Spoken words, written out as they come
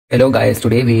Hello guys,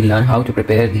 today we will learn how to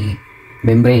prepare the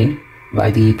membrane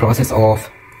by the process of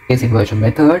phase inversion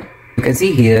method. You can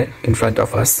see here in front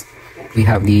of us we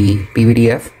have the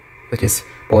PVDF, which is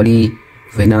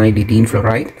polyvinylidene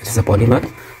fluoride, which is a polymer.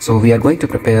 So we are going to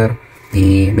prepare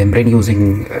the membrane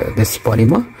using this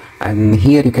polymer, and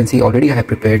here you can see already I have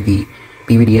prepared the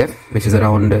PVDF, which is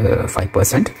around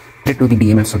 5%. To the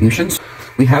DMF solutions,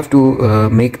 we have to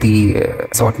make the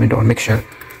assortment or mixture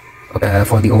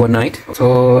for the overnight.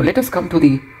 So let us come to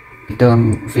the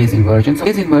term phase inversion. So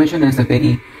phase inversion is a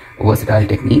very versatile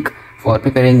technique for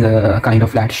preparing a kind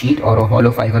of flat sheet or a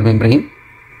hollow fiber membrane.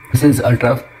 This is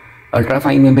ultra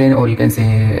fine membrane, or you can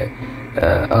say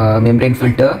a membrane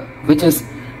filter, which is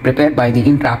prepared by the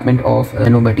entrapment of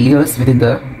nanomaterials within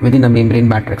the membrane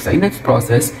matrix. In this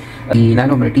process, the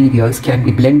nanomaterials can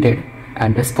be blended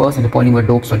and dispersed in a polymer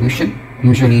dope solution,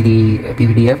 usually the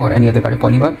PVDF or any other kind of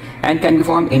polymer, and can be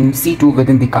formed in situ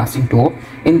within the casting dope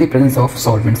in the presence of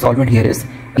solvent. Solvent here is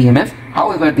EMF.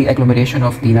 However, the agglomeration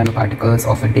of the nanoparticles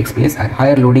often takes place at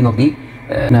higher loading of the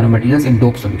nanomaterials in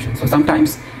dope solution. So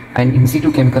sometimes an in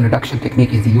situ chemical reduction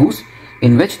technique is used,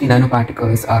 in which the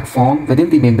nanoparticles are formed within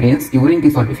the membranes during the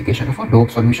solidification of a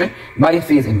dope solution by a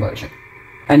phase inversion.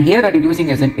 And here a reducing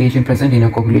agent present in a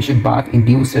coagulation bath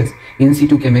induces in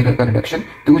situ chemical reduction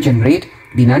to generate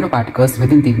the nanoparticles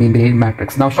within the membrane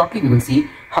matrix. Now shortly we will see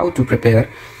how to prepare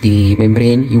the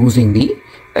membrane using the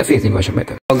phase inversion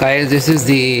method. So guys, this is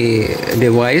the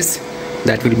device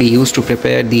that will be used to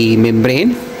prepare the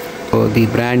membrane. So the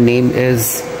brand name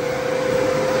is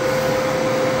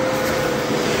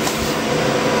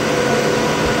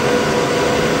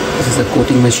a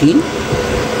coating machine,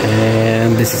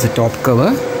 and this is a top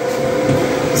cover.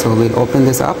 So we'll open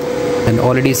this up, and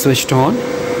already switched on.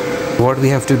 What we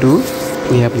have to do,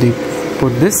 we have to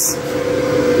put this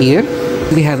here.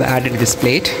 We have added this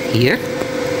plate here,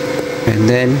 and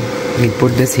then we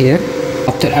put this here.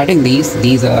 After adding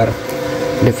these are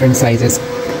different sizes,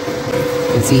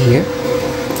 you can see here.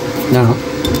 Now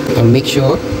I'll make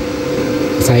sure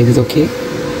the size is okay.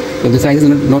 If the size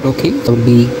is not okay, I will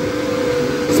be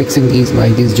fixing these by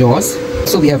these jaws.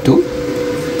 So we have to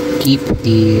keep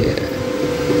the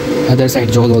other side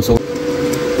jaws also.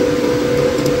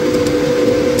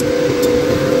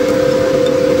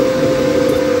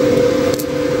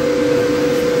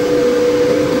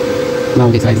 Now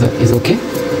the size is okay.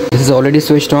 This is already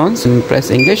switched on, so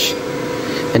press English,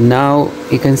 and now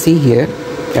you can see here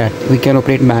that we can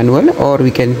operate manual, or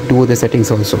we can do the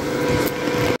settings also.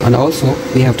 And also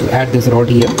we have to add this rod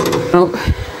here. Now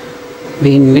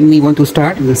when we want to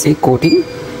start, we will say coating.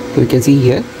 So you can see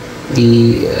here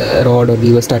the rod or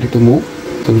lever started to move.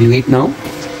 So we'll wait now.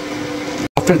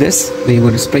 After this, we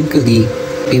will sprinkle the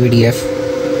PVDF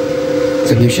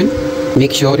solution.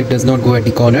 Make sure it does not go at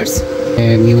the corners,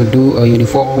 and we will do a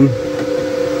uniform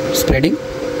spreading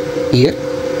here.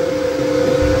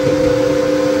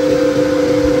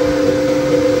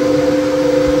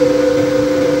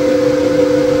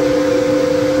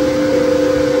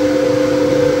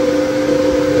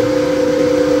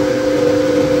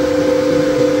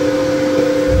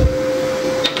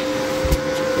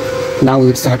 Now we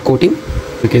will start coating.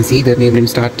 You can see the membrane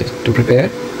start to prepare.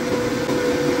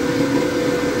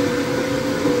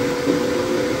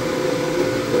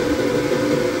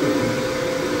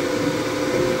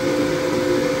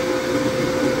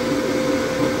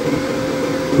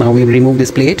 Now we will remove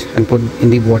this plate and put in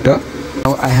the water.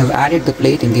 Now I have added the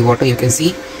plate in the water. You can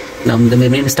see now the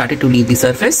membrane started to leave the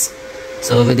surface.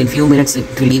 So within few minutes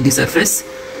it will leave the surface.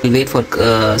 We'll wait for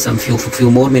some few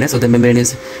more minutes so the membrane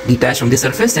is detached from the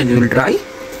surface, and we will dry.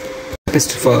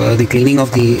 Just for the cleaning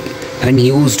of the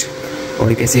unused,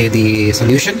 or you can say the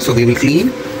solution, so we will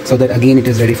clean so that again it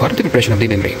is ready for the preparation of the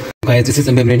membrane. Guys, this is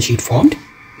the membrane sheet formed.